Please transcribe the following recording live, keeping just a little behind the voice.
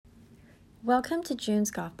Welcome to June's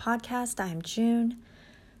Golf Podcast. I'm June.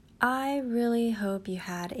 I really hope you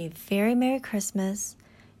had a very Merry Christmas,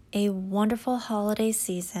 a wonderful holiday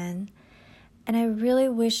season, and I really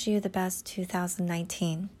wish you the best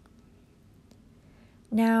 2019.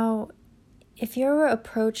 Now, if you're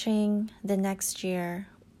approaching the next year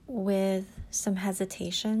with some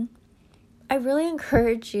hesitation, I really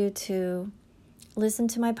encourage you to listen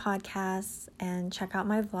to my podcasts and check out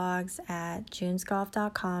my vlogs at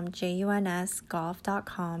junsgolf.com,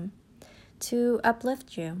 junsgolf.com, to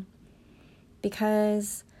uplift you.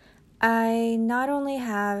 Because I not only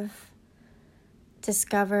have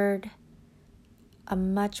discovered a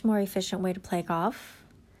much more efficient way to play golf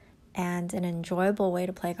and an enjoyable way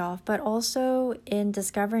to play golf, but also in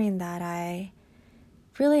discovering that I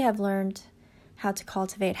really have learned how to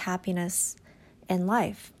cultivate happiness in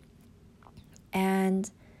life and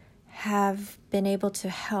have been able to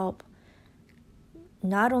help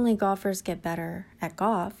not only golfers get better at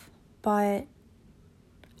golf, but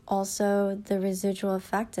also the residual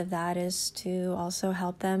effect of that is to also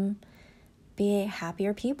help them be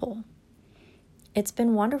happier people. It's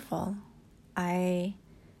been wonderful. I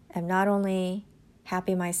am not only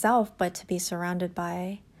happy myself, but to be surrounded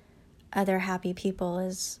by other happy people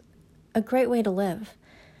is a great way to live.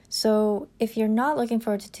 So if you're not looking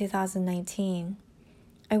forward to 2019,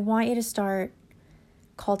 I want you to start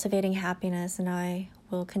cultivating happiness, and I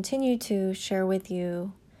will continue to share with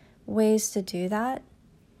you ways to do that,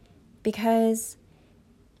 because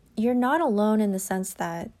you're not alone in the sense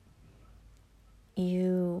that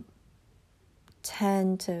you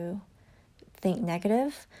tend to think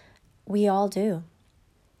negative. We all do.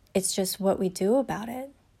 It's just what we do about it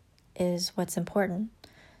is what's important.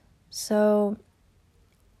 So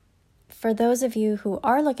for those of you who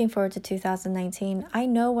are looking forward to 2019, I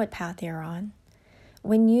know what path you're on.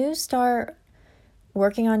 When you start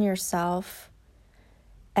working on yourself,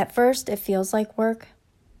 at first it feels like work.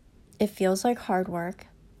 It feels like hard work.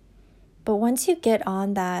 But once you get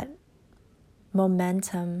on that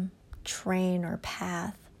momentum train or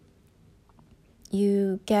path,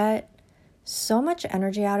 you get so much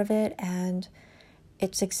energy out of it, and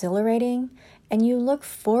it's exhilarating, and you look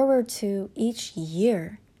forward to each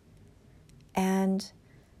year. And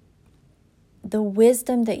the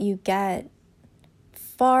wisdom that you get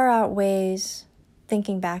far outweighs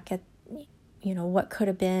thinking back at, what could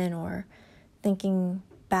have been, or thinking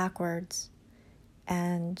backwards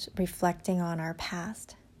and reflecting on our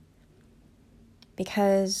past.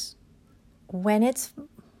 Because when it's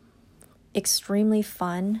extremely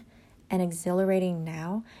fun and exhilarating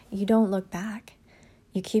now, you don't look back.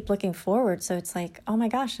 You keep looking forward. So it's like, oh my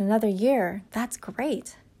gosh, another year. That's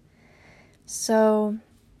great. So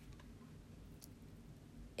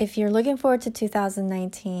if you're looking forward to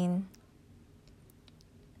 2019,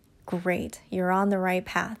 great, you're on the right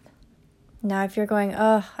path. Now, if you're going,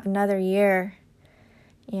 another year,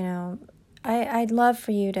 I'd love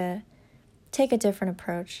for you to take a different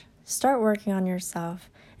approach. Start working on yourself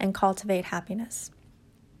and cultivate happiness.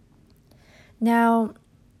 Now,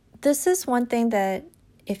 this is one thing that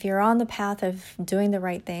if you're on the path of doing the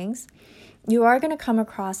right things, you are going to come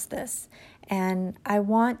across this. And I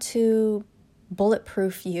want to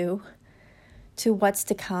bulletproof you to what's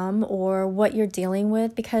to come or what you're dealing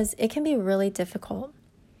with, because it can be really difficult.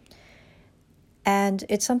 And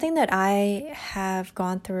it's something that I have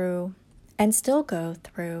gone through and still go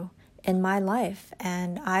through in my life.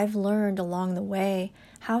 And I've learned along the way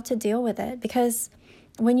how to deal with it. Because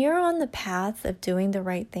when you're on the path of doing the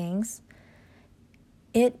right things,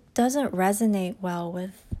 it doesn't resonate well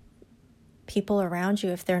with people around you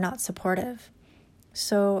if they're not supportive.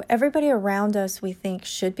 So everybody around us we think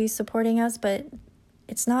should be supporting us, but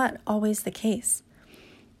it's not always the case.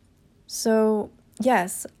 So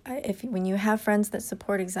yes, when you have friends that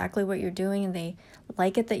support exactly what you're doing and they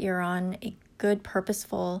like it that you're on a good,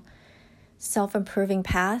 purposeful, self-improving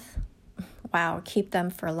path, wow, keep them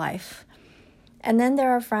for life. And then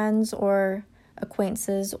there are friends or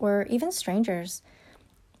acquaintances or even strangers.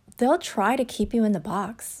 They'll try to keep you in the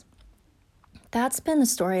box. That's been the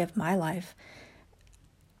story of my life.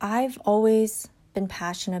 I've always been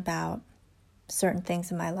passionate about certain things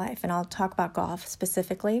in my life, and I'll talk about golf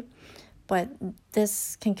specifically, but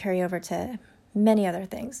this can carry over to many other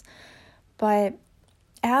things. But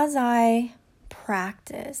as I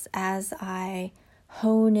practice, as I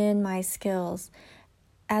hone in my skills,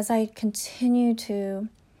 as I continue to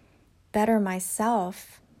better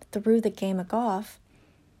myself through the game of golf,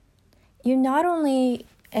 you not only,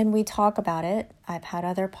 and we talk about it, I've had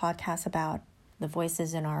other podcasts about the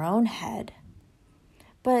voices in our own head,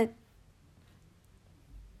 but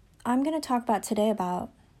I'm going to talk about today about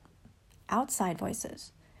outside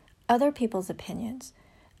voices, other people's opinions,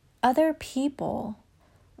 other people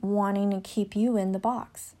wanting to keep you in the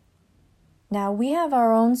box. Now, we have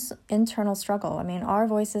our own internal struggle. I mean, our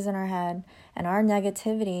voices in our head and our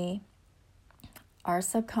negativity, our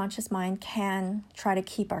subconscious mind can try to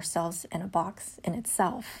keep ourselves in a box in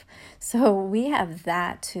itself. So we have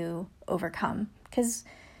that to overcome because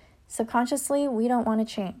subconsciously we don't want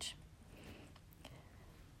to change.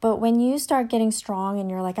 But when you start getting strong and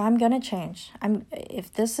you're like, I'm going to change.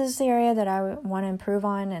 If this is the area that I want to improve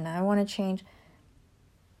on and I want to change,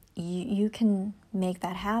 you can make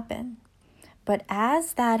that happen. But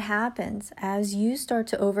as that happens, as you start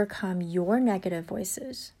to overcome your negative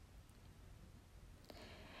voices,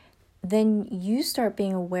 then you start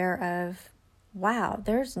being aware of, wow,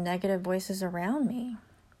 there's negative voices around me.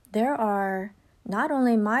 There are not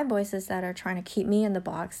only my voices that are trying to keep me in the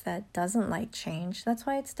box that doesn't like change. That's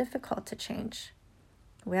why it's difficult to change.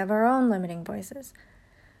 We have our own limiting voices.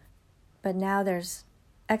 But now there's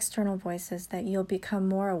external voices that you'll become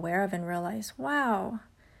more aware of and realize, wow,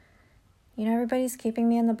 everybody's keeping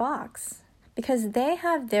me in the box because they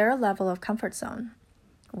have their level of comfort zone.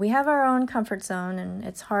 We have our own comfort zone and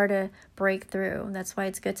it's hard to break through. That's why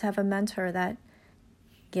it's good to have a mentor that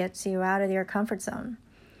gets you out of your comfort zone.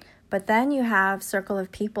 But then you have a circle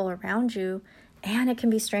of people around you, and it can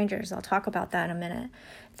be strangers. I'll talk about that in a minute.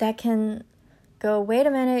 That can go, wait a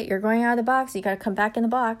minute, you're going out of the box. You got to come back in the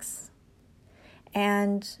box.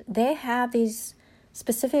 And they have these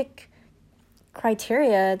specific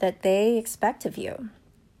criteria that they expect of you.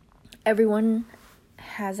 Everyone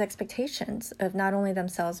has expectations of not only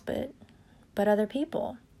themselves, but other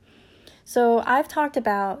people. So I've talked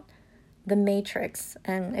about The Matrix.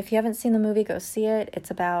 And if you haven't seen the movie, go see it. It's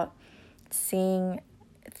about seeing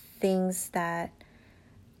things that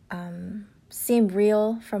seem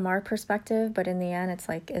real from our perspective, but in the end it's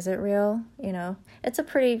like, is it real? It's a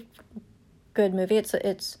pretty good movie. It's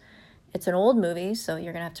an old movie, so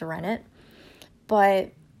you're gonna have to rent it.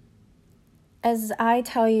 But as I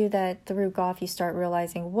tell you that through golf you start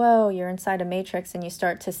realizing, whoa, you're inside a matrix, and you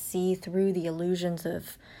start to see through the illusions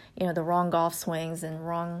of the wrong golf swings and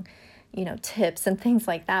wrong tips and things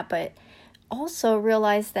like that. But also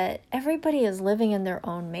realize that everybody is living in their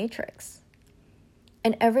own matrix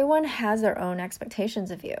and everyone has their own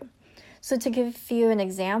expectations of you. So to give you an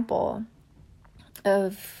example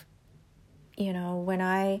of, when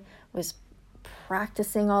I was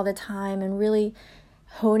practicing all the time and really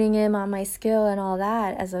honing in on my skill and all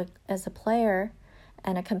that as a player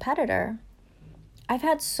and a competitor, I've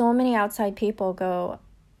had so many outside people go,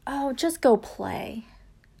 oh, just go play.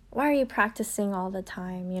 Why are you practicing all the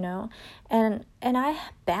time, And I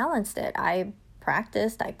balanced it. I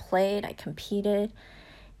practiced, I played, I competed.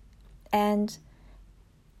 And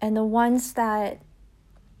the ones that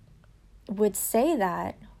would say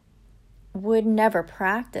that would never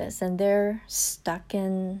practice, and they're stuck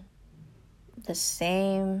in the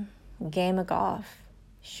same game of golf,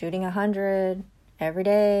 shooting 100 every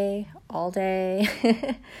day, all day,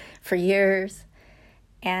 for years.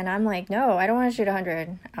 And I'm like, no, I don't want to shoot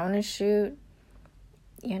 100. I want to shoot,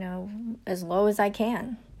 as low as I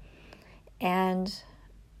can. And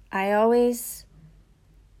I always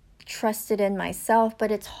trusted in myself,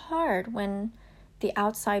 but it's hard when the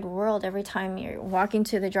outside world, every time you're walking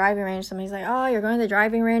to the driving range, somebody's like, oh, you're going to the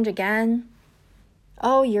driving range again?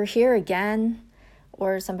 Oh, you're here again?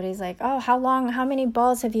 Or somebody's like, oh, how many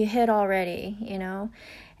balls have you hit already?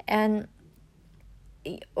 And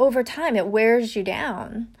over time, it wears you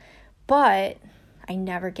down, but I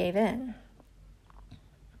never gave in.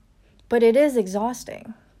 But it is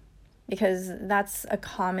exhausting because that's a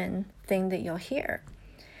common thing that you'll hear.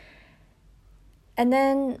 And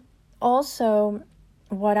then also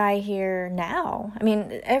what I hear now,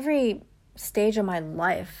 every stage of my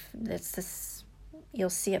life, it's this, you'll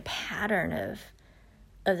see a pattern of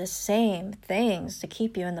the same things to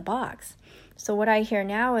keep you in the box. So what I hear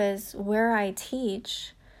now is where I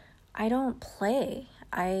teach, I don't play.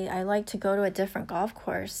 I like to go to a different golf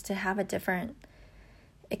course to have a different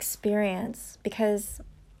experience because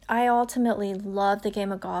I ultimately love the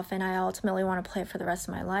game of golf and I ultimately want to play it for the rest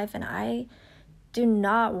of my life. And I do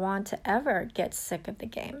not want to ever get sick of the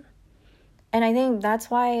game. And I think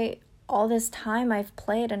that's why all this time I've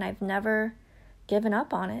played and I've never given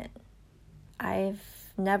up on it.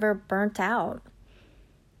 I've never burnt out.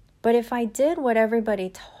 But if I did what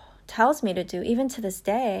everybody tells me to do, even to this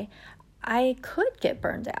day, I could get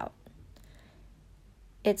burned out.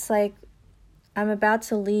 It's like I'm about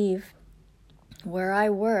to leave where I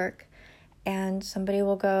work and somebody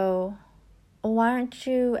will go, well, why don't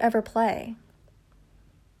you ever play?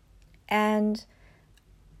 And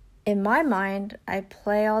in my mind, I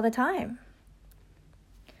play all the time.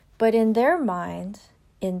 But in their mind,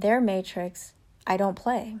 in their matrix, I don't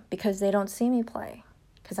play because they don't see me play,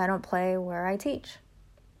 because I don't play where I teach.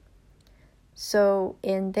 So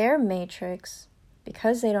in their matrix,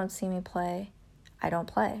 because they don't see me play, I don't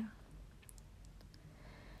play.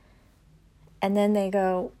 And then they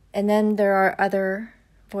go, and then there are other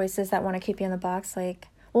voices that want to keep you in the box, like,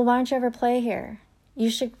 well, why don't you ever play here?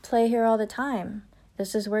 You should play here all the time.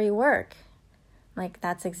 This is where you work. Like,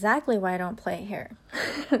 that's exactly why I don't play here.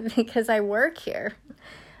 Because I work here.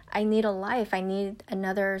 I need a life. I need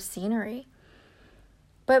another scenery.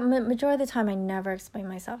 But majority of the time, I never explain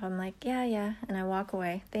myself. I'm like, yeah, and I walk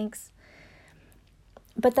away. Thanks.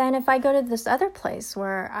 But then if I go to this other place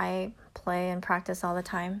where I play and practice all the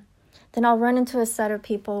time, then I'll run into a set of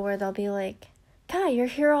people where they'll be like, God, you're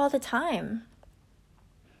here all the time.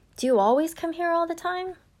 Do you always come here all the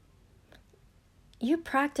time? You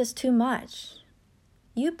practice too much.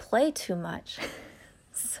 You play too much.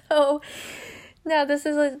 So now this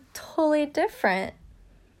is a totally different,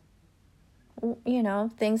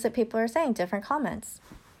 things that people are saying, different comments.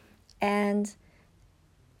 And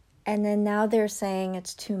then now they're saying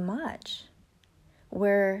it's too much,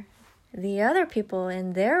 where the other people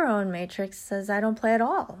in their own matrix says, I don't play at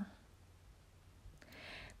all.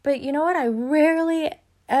 But you know what? I rarely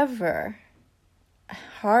ever,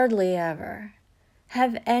 hardly ever,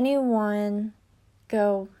 have anyone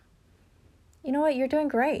go, you know what? You're doing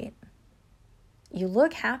great. You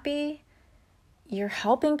look happy. You're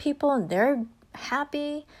helping people and they're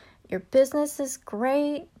happy. Your business is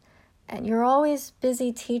great. And you're always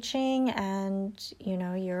busy teaching and,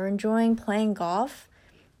 you're enjoying playing golf.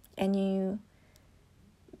 And you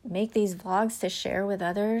make these vlogs to share with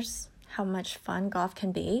others how much fun golf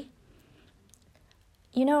can be.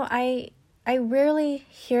 I rarely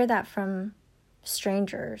hear that from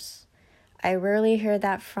strangers. I rarely hear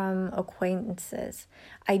that from acquaintances.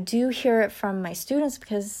 I do hear it from my students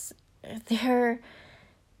because they're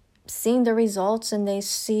seeing the results and they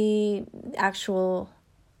see actual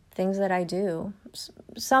things that I do.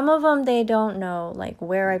 Some of them, they don't know like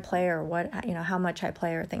where I play or what, how much I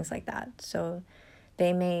play or things like that. So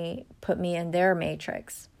they may put me in their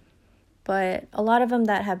matrix. But a lot of them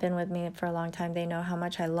that have been with me for a long time, they know how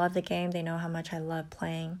much I love the game. They know how much I love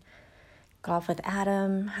playing golf with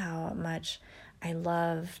Adam, how much I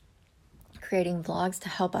love creating vlogs to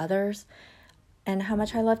help others, and how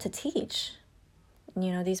much I love to teach,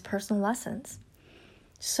 these personal lessons.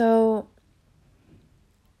 So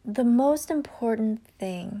the most important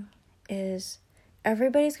thing is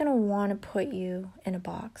everybody's going to want to put you in a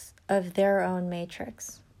box of their own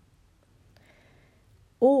matrix.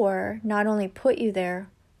 Or not only put you there,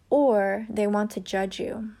 or they want to judge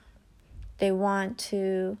you. They want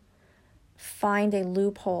to find a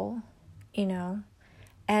loophole,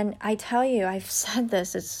 And I tell you, I've said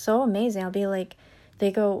this, it's so amazing. I'll be like,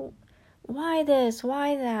 they go, why this,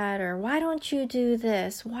 why that, or why don't you do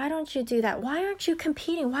this? Why don't you do that? Why aren't you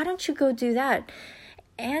competing? Why don't you go do that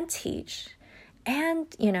and teach? And,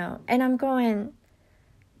 and I'm going,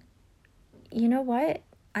 you know what?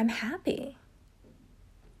 I'm happy.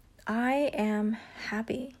 I am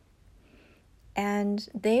happy. And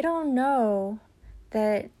they don't know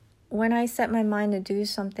that when I set my mind to do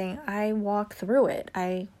something, I walk through it.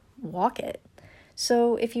 I walk it.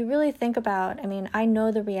 So if you really think about, I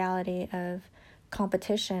know the reality of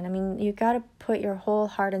competition. You got to put your whole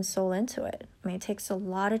heart and soul into it. It takes a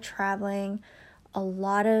lot of traveling, a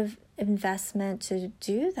lot of investment to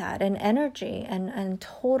do that, and energy and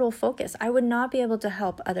total focus. I would not be able to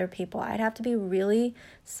help other people. I'd have to be really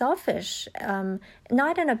selfish,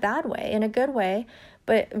 not in a bad way, in a good way,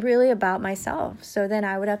 but really about myself. So then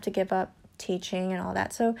I would have to give up teaching and all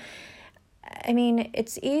that. So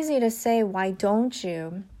it's easy to say, why don't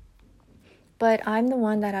you? But I'm the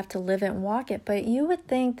one that have to live it and walk it. But you would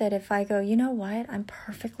think that if I go, you know what, I'm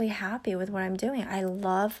perfectly happy with what I'm doing. I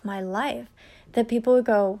love my life. That people would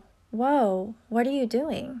go, whoa, what are you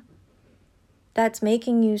doing that's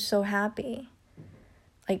making you so happy?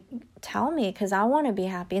 Like, tell me, because I want to be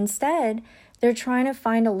happy. Instead, they're trying to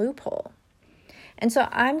find a loophole. And so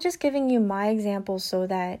I'm just giving you my example so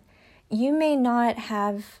that you may not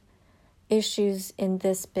have issues in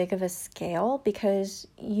this big of a scale, because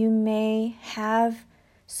you may have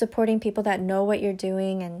supporting people that know what you're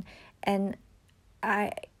doing, and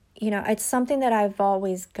I, it's something that I've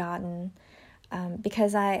always gotten,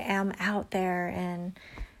 because I am out there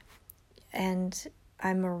and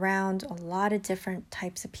I'm around a lot of different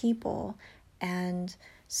types of people, and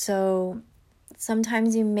so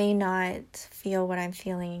sometimes you may not feel what I'm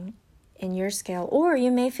feeling in your scale, or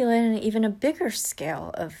you may feel it in even a bigger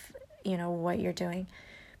scale of, what you're doing.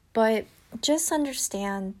 But just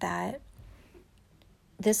understand that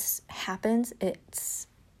this happens. It's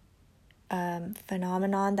a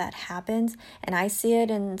phenomenon that happens, and I see it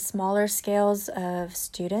in smaller scales of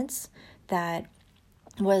students that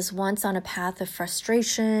was once on a path of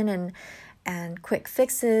frustration and quick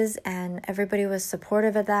fixes, and everybody was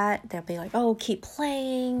supportive of that. They'll be like, oh, keep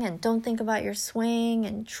playing and don't think about your swing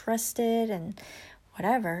and trust it and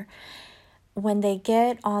whatever. When they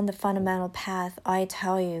get on the fundamental path, I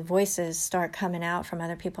tell you, voices start coming out from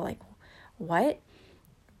other people like, what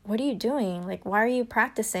are you doing? Like, why are you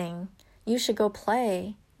practicing? You should go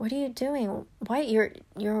play. What are you doing? What, you're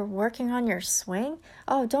working on your swing?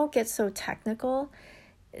 Oh, don't get so technical.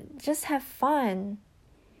 Just have fun,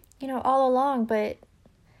 all along. But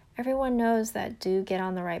everyone knows that do get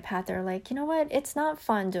on the right path. They're like, you know what? It's not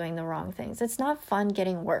fun doing the wrong things. It's not fun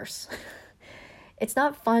getting worse. It's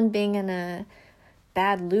not fun being in a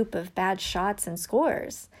bad loop of bad shots and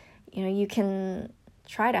scores. You can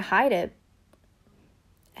try to hide it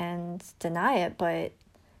and deny it, but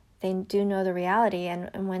they do know the reality.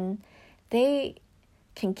 And when they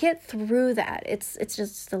can get through that, it's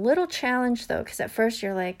just a little challenge though, because at first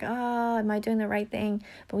you're like, oh, am I doing the right thing?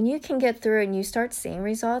 But when you can get through it and you start seeing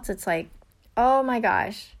results, it's like, oh my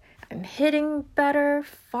gosh, I'm hitting better,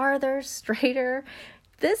 farther, straighter.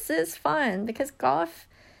 This is fun, because golf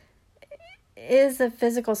is a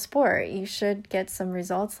physical sport. You should get some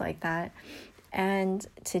results like that. And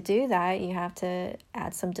to do that, you have to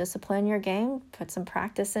add some discipline in your game, put some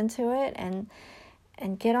practice into it,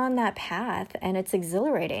 and get on that path. And it's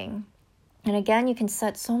exhilarating. And again, you can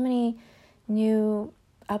set so many new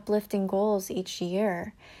uplifting goals each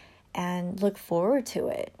year and look forward to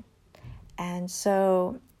it. And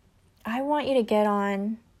so I want you to get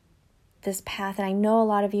on this path. And I know a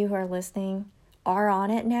lot of you who are listening are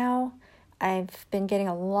on it now. I've been getting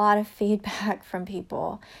a lot of feedback from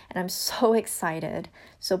people, and I'm so excited.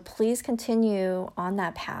 So please continue on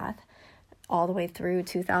that path all the way through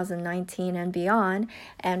 2019 and beyond.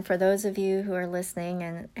 And for those of you who are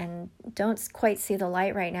listening and don't quite see the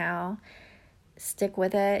light right now, stick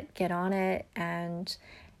with it, get on it, and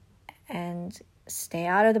stay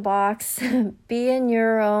out of the box. Be in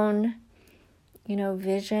your own,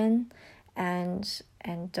 vision, and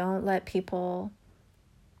don't let people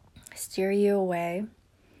steer you away,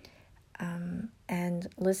 and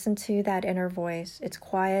listen to that inner voice. It's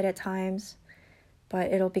quiet at times,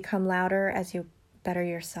 but it'll become louder as you better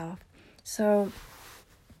yourself. So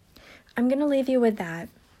I'm going to leave you with that.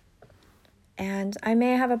 And I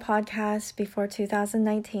may have a podcast before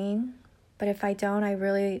 2019, but if I don't, I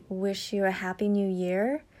really wish you a happy new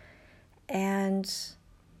year. And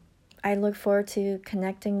I look forward to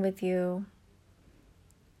connecting with you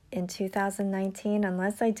in 2019,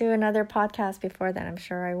 unless I do another podcast before then. I'm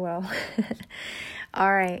sure I will.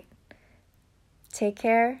 All right. Take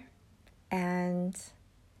care and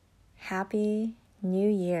happy new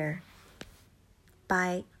year.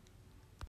 Bye.